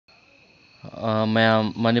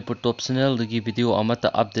Ma'am Manipur top channel की video अमत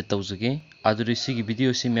update तौजगे अदुरी सिगी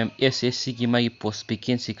video से ma'am SSC की मागी पोस्ट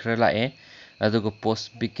वैकेंसी खरा लाए अदुगा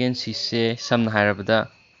पोस्ट वैकेंसी से समना हायरबदा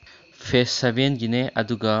फेस 7 गिने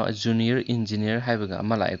अदुगा जूनियर इंजीनियर हाइबगा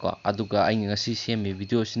अमा लाएको अदुगा आई ngasi सेमी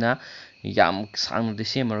वीडियो सिना याम सांग दे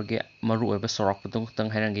सेमरगे मरु ओबा सोरक पतंग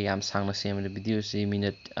तंग हायरंगे याम सांग सेम वीडियो से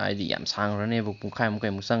मिनट आईडी याम सांग रने बु पुखाय मु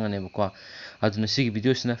kai mu sangane बको अदुना सिगी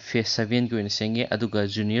वीडियो सिना फेस 7 की ओइन सेंगे अदुगा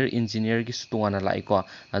जूनियर इंजीनियर की सुतोंगाना लाइको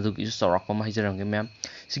अदुगी सोरक पमा हाइजरंगे मैम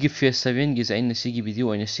सिगी फेस 7 की साइन सिगी वीडियो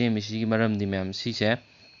ओइन सेमी सिगी मरमदि मैम सिसे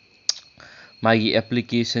मागी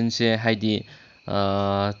एप्लीकेशन से हाइदी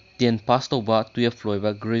 10 पास तौबा 12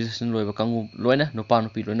 लोइबा ग्रेजुएशन लोइबा कांगु लोइना नुपा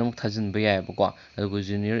नुपी लोइना मुक थाजिन बया बको अदुगु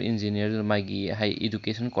जूनियर इंजीनियर मागी हाई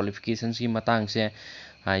एजुकेशन क्वालिफिकेशंस की मतंग से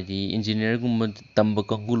हाइदी इंजीनियर गुम तंब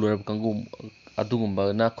कांगु लोइबा कांगु अदुगुम्बा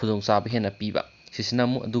ना खुदोंग चाब हेना पीबा सिसिना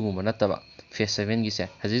मु अदुगुम्बा नतबा फेस 7 की से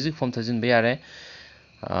हजिजि फॉर्म थाजिन बया रे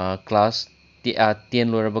क्लास 10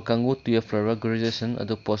 लोइबा कांगु 12 लोइबा ग्रेजुएशन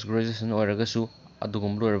अदु पोस्ट ग्रेजुएशन ओइरगसु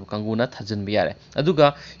अदुगुम लोइबा कांगुना थाजिन बया रे अदुगा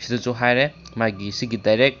सिदजो हायरे मागी सिगी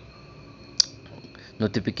direct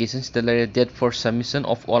notifications the date for submission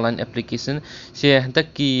of online application se hantak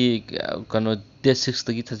ki kano date 6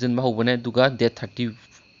 tagi thajin ba hobane duga date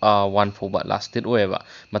 31 foba last date oeba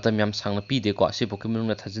matam yam sangna pi de ko se bokim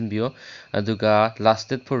na thajin bio aduga last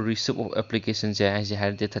date for receipt of application je ai je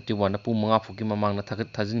har date 31 na pu manga foki mamang na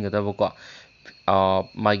thajin ga da ko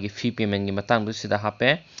magi fee payment gi matang du sida hape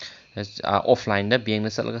offline da bank na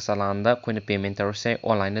chalga salan da koina payment tarse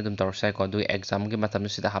online na dum tarse ko du exam gi matam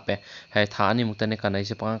sida hape hai tha ani mutane kanai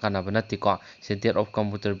se panga kana bana ti ko se date of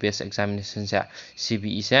computer based examination se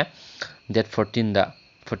CBE se date 14 da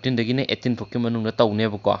 14 da gi ne 18 foki manung na tawne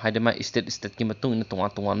ko haide ma state ki matung ina tonga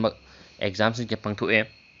tongan ma exam sin ke pangthu e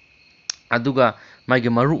aduga magi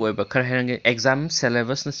maru oiba khar herange exam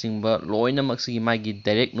syllabus na singba loina maksi magi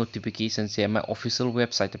direct notification se ma official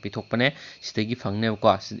website pi thokpane sitegi phangne ko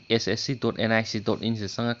ssc.nic.in se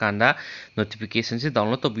sanga kanda notification se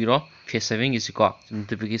download to biro face 7 gi ko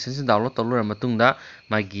notification se download to lora matungda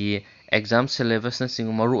magi exam syllabus na sing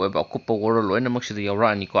maru oiba okupa woro loina maksi de yawra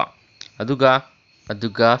ani ko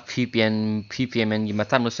aduga fee payment gi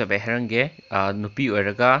matang no se be herange nupi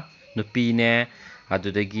oiraga nupi ne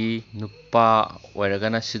adudagi nupa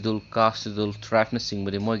oiragana schedule caste schedule tribe na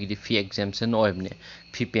singbadi moigidi fee exemption oibne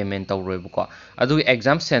fee payment tawroibuko adugi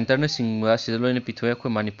exam center na singba sidaloina pithoe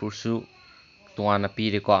khoi manipur su tuana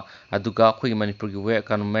pire ko aduga khoi manipur gi we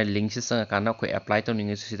kan mai link se sanga kana khoi apply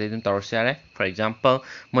tawninge su sidai dum tawr sare for example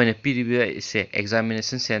moina piribi se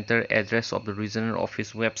examination center address of the regional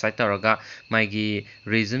office website tawraga maigi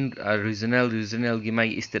regional gi mai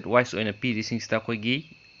state wise oina piri sing sta khoi gi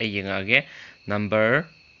ayengage number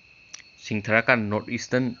Singtharakan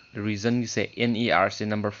Northeastern region se NER se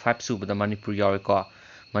number 5 subada Manipur yawe ko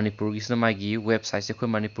Manipur gi sna magi website se khoi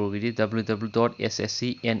Manipur gi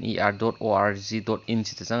www.sscner.org.in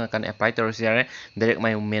se tanga kan apply tar sare direct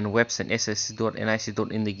my main website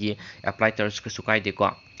ssc.nic.in gi apply tar su kai de ko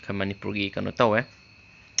kan Manipur gi kanu tawe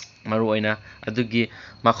maru oina adugi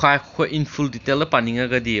makha khoi in full detail paninga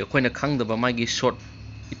ga di khoina khangdaba magi short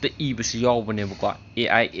ita ibisi yawbane bako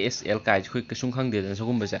AISL kai khoi kasung khangde dan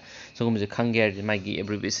sogumba se khangge magi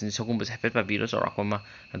abbreviation sogumba se hepet pabiro sorakoma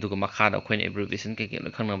aduga makha da khoina abbreviation ke lo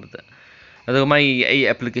khangna bata aduga mai ai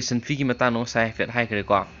application fee ki mata no sai hepet hai kare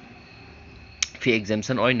ko fee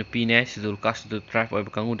exemption oi no pi ne schedule caste schedule tribe oi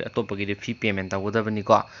bakangu de atop gi fee payment ta wodabani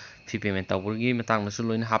ko fee payment ta burgi matang na su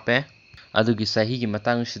loina hape adugi sahi gi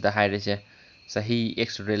matang sida haire se sahi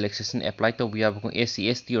extra relaxation apply to biya bukung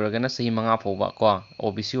SC/ST oragana sahi manga phoba ko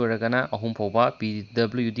OBC oragana ahum phoba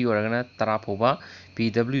PWD oragana 10 phoba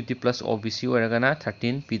PWD plus OBC oragana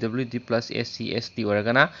 13 PWD plus SC/ST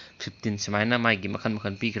oragana 15 simaina magi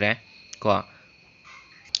makhan pikre ko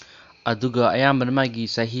aduga ayambana magi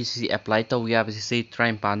sahi si apply to biya bisi sei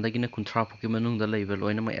try pandagina kunthra phoki manung da leiba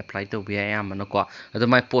loina mai apply to biya ayambana ko adu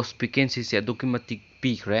mai post vacancy se documentic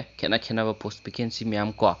pikre khena ba post vacancy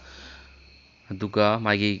myam ko aduga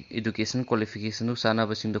magi education qualification nu sana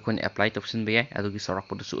basing dokon apply topsin be adugi sorak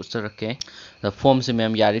podu su ustarake the form se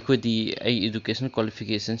mem yari ko di ai education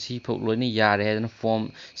qualification si phok loini yare hedna form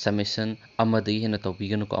submission amadi hena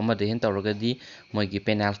tobiganu ko amadi hen tawraga di magi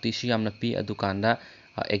penalty si amna pi adukanda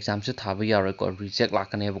exam se thaba yaro ko reject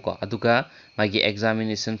lakane ko aduga magi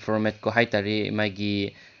examination format ko haitari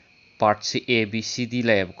magi part C A B C D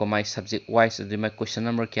lab ko my subject wise adi my question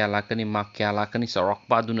number kya lakani mark kya lakani sorok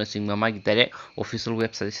pa duna singma my direct official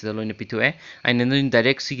website sida loina pitue aina no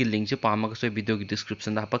direct sigi link je pama ko video gi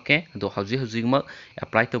description da hapake do hauji ma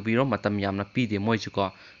apply to biro matam yamna pi de moi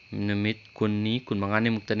ko ꯅꯨꯃꯤꯠ ꯀꯨꯟꯅꯤ ꯀꯨꯟꯃꯉꯥꯅꯤ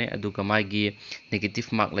ꯃꯨꯛꯇꯅꯦ ꯑꯗꯨꯒ ꯃꯥꯒꯤ ꯅꯦꯒꯦꯇꯤቭ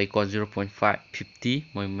mark ꯂꯩꯀꯣ 0.5 50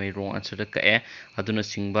 ꯃꯣꯏ ꯔꯣꯡ ꯑꯟꯁꯔꯗ ꯀꯛꯑꯦ ꯑꯗꯨꯅ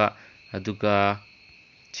ꯆꯤꯡꯕ ꯑꯗꯨꯒ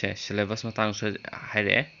syllabus matangsu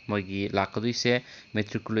haire moigi lakadise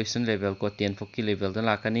matriculation level ko 10 fokki level da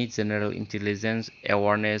lakani general intelligence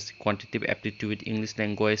awareness quantitative aptitude english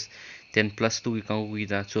language 10 plus 2 gi kangu gi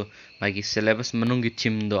da so magi syllabus manung gi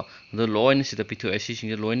thim do do loina sida pitho asi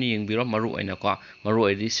sing loina yengbiro maru aina ko maru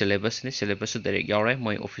ai syllabus ni syllabus direct yawre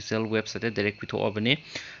moi official website direct pitho abani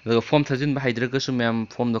do form thajin ba haidraga su mem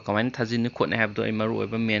form do kamain thajin ni khotna have do ai maru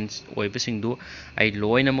oiba mains oiba sing du ai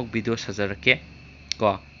loina muk video sajarake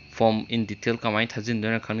ko form in detail kamai thajin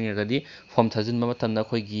dona khani gadi form thajin ma matamda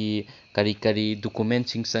khoi gi kari document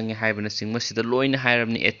sing sang haibana sing masida loina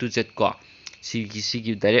hairabni a to z ko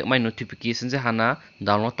sigi direct my notification je hana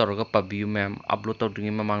download toroga pabiu mem upload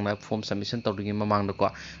tordingi mamangna form submission tordingi mamangda ko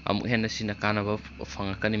amu hena sina kana ba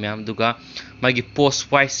fangakani mem duga magi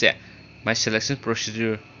post wise se my selection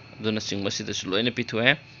procedure dona sing masida su loina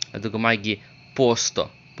pithoe aduga magi post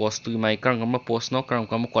to my karam post no karam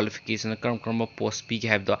qualification karam post p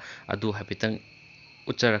have do adu habitang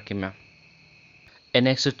ucharaki mem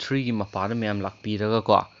annex 3 gi mapada mem lakpi raga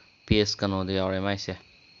ko page kano de yore mai se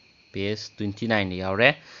page 29 de yore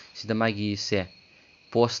sida magi se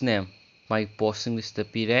post name my posting list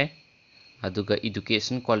pire aduga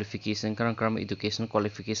education qualification karam education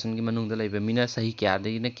qualification gi manung da laiba mina sahi kya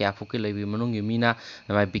de na kya fuki laibi manung gi mina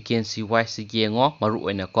my vacancy wise yengo maru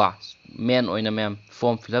oina ko main oina mem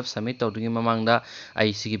form fill up submit tawdungi mamang da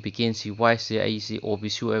ai sigi vacancy wise ai si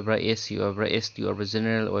obc oibra sc oibra st oibra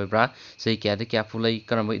general oibra sahi kya de kya fulai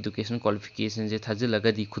karam education qualification je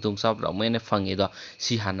thajilaga di khudong sabra mena fange do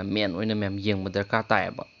si hana main oina mem yeng madar ka ta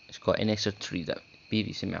ba ko annex 3 da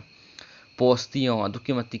piri si mem post yo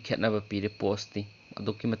aduki mati khetna ba pire post ti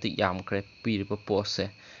aduki mati yam kre pire ba post se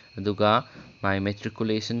aduga my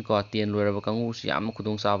matriculation ko 10 loira ba kangu si yam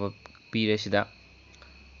khudong sa ba pire sida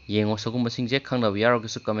yengo sagum basing je khangna ba yaro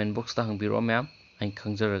gisu comment box ta hangbiro mem ai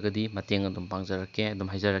khangjaragadi mateng adum pangjarake adum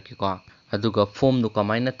haijarake ko aduga form du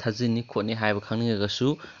kamaina thajini khoni haiba khangninga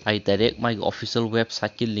su ai direct my official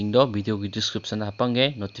website ki link do video ki description da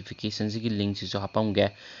hapange notification ji ki link ji jo hapamge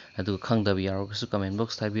adu khangda bi yaro su comment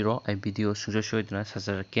box ta biro ai video sujo shoiduna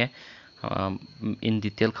sajarake in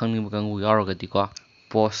detail khangni bukangu yaro gadi ko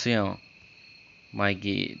post yo my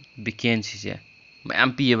gi vacancy je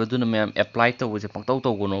mayam pi baduna mayam apply to je pangtau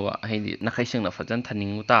to gono wa haidi na khaiseng na fajan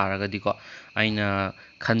thaning mu taraga diko aina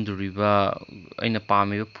khanduriba aina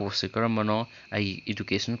pamiba post karamano ai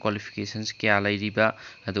education qualifications kya lairiba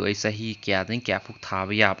adu ai sahi kya den kya phuk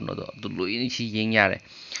thaba yabno do loini si yeng yare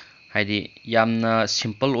haidi yamna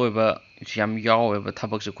simple oiba yam yaw oiba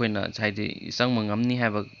thabak su khoina haidi isang mangamni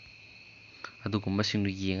haba adugumba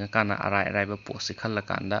singdu yenga kana arai arai ba post khalla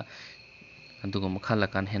kanda adugum khalla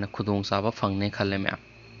kan hena khudong saba fangne khalle me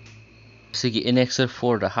sigi annexer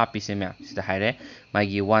 4 da happy se me sida haire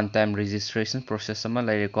magi one time registration process ama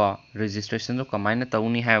laire ko registration do kamaina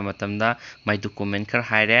tawni ha matamda my document khar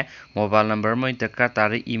haire mobile number moi dakka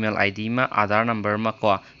tare email id ma aadhar number ma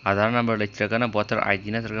ko aadhar number letraga na voter id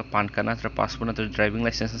na traga pan card na traga passport na traga driving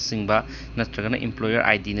license singba na traga na employer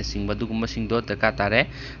id na singba dugumba singdo dakka tare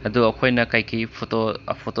adu akhoina kai ki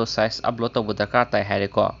photo size upload to dakka tai haire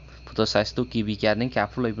ko photo size to kibi kya ning kya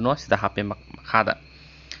full ibno sida hape makhada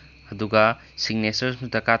aduga signatures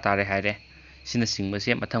daka tare haire sina singba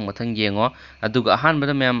se mathang yengo aduga ahan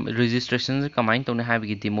bada mem registration kamain tone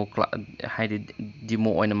habi demo haide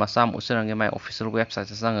demo oina masam usarange my official website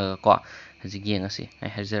sanga ko haji yenga si ai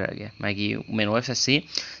hajarage magi main website si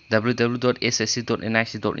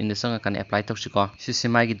www.ssc.nic.in sanga kan apply tawsi ko si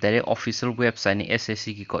magi direct official website ni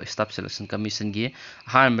ssc ki ko staff selection commission gi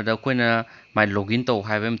ahan bada koina my login to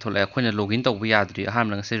haibem thole khoina login to bu yadri ahan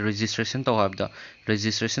nang se registration to habda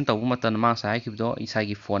registration to bu matan ma sa haikibdo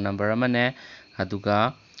isagi phone number amane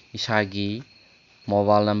aduga isagi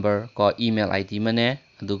mobile number ko email id mane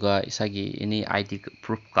aduga isagi any id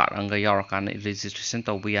proof card anga yarakana registration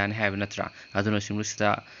to bu yan have natra aduna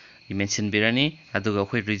simlusida mention birani aduga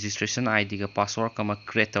khoi registration id ga password kama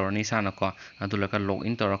create torni sana ko adula ka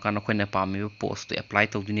login toraka na khoina pami post to apply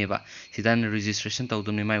to dineba sidan registration to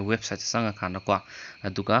duni my website sanga kana ko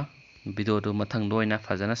aduga video do mathang doina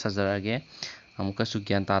fajana sajarage amuka su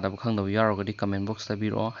gyan ta da khang da yarogadi comment box ta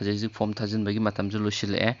biro hajeji form thajin bagi matam ju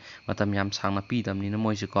lushile matam yam sangna pi damni na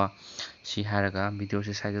moji ko si haraga video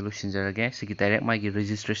se sai lu sinjarage sigi direct my gi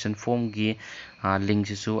registration form gi link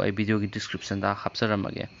su ai video gi description da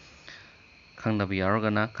hapsaramage khangda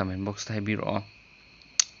yarogana comment box ta biro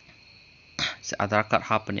Aadhar card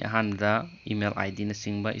hapani ahanda email id na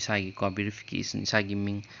singba isagi ko verification isagi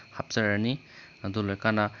ming hapsarani ꯑꯗꯨ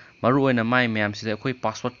ꯂꯣꯏꯔꯀꯥꯟꯗ ꯃꯔꯨꯑꯣꯏꯅ ꯃꯥꯏ ꯃꯌꯥꯝꯁꯤꯗ ꯑꯩꯈꯣꯏ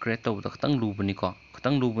password create ꯇꯧꯕꯗ ꯈꯤꯇꯪ ꯂꯨꯕꯅꯤꯀꯣ,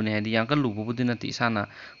 ꯈꯤꯇꯪ ꯂꯨꯕꯅꯤ ꯍꯥꯏꯗꯤ ꯌꯥꯝ ꯀꯟꯅ ꯂꯨꯕꯕꯨꯗꯤ ꯅꯠꯇꯦ, ꯏꯁꯥꯅ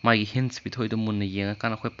ꯃꯥꯒꯤ ꯍꯤꯟꯁ ꯄꯤꯊꯣꯛꯏꯗꯣ ꯃꯨꯟꯅ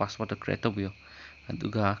ꯌꯦꯡꯉꯀꯥꯟꯗ ꯑꯩꯈꯣꯏ ꯄꯥꯁꯋꯥꯔꯗꯇꯣ ꯀ꯭ꯔꯤꯌꯦꯠ ꯇꯧꯕꯤꯌꯨ꯫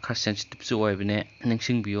 ꯑꯗꯨꯒ ꯈꯔ ꯁꯦꯟꯁꯤꯇꯤꯞꯁꯨ ꯑꯣꯏꯕꯅꯦ,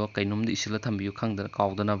 ꯅꯤꯡꯁꯤꯡꯕꯤꯌꯣ, ꯀꯩꯅꯣꯝꯗꯤ ꯏꯁꯤꯜꯂ ꯊꯝꯕꯤꯌꯨ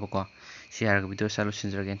ꯀꯥꯎꯗꯅꯕꯀꯣ꯫ ꯁꯤ ꯍꯥꯏꯔꯒ ꯚꯤꯗꯤꯑꯣ ꯁꯥꯏ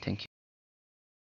ꯂꯣꯏꯁꯤꯟꯖꯔꯒꯦ꯫ Thank you.